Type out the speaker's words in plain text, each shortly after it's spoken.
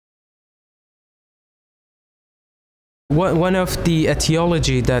One of the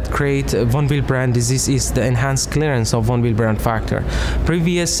etiology that create von Willebrand disease is the enhanced clearance of von Willebrand factor.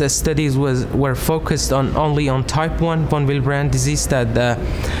 Previous studies were focused only on type 1 von Willebrand disease that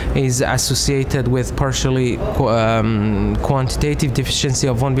is associated with partially quantitative deficiency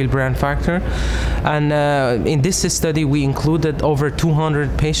of von Willebrand factor. And in this study, we included over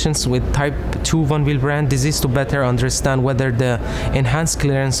 200 patients with type 2 von Willebrand disease to better understand whether the enhanced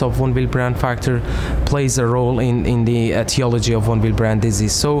clearance of von Willebrand factor plays a role in the etiology of von Willebrand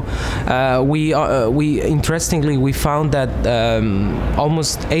disease. So interestingly we found that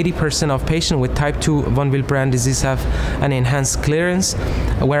almost 80% of patients with type 2 von Willebrand disease have an enhanced clearance,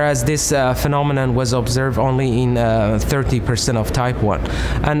 whereas this phenomenon was observed only in 30% of type 1.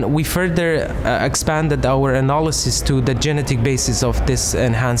 And we further expanded our analysis to the genetic basis of this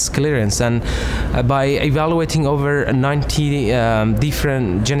enhanced clearance, and by evaluating over 90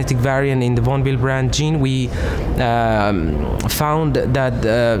 different genetic variants in the von Willebrand gene, we found that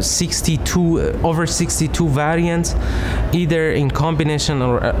over 62 variants, either in combination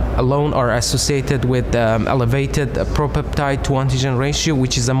or alone, are associated with elevated propeptide to antigen ratio,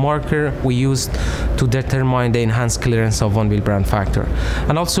 which is a marker we used to determine the enhanced clearance of von Willebrand factor.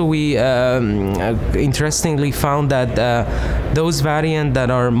 And also we interestingly found that those variants that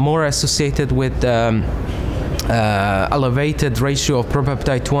are more associated with elevated ratio of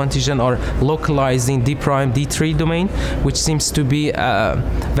propeptide to antigen are localized in D' D3 domain, which seems to be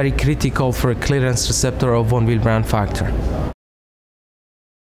very critical for clearance receptor of von Willebrand factor.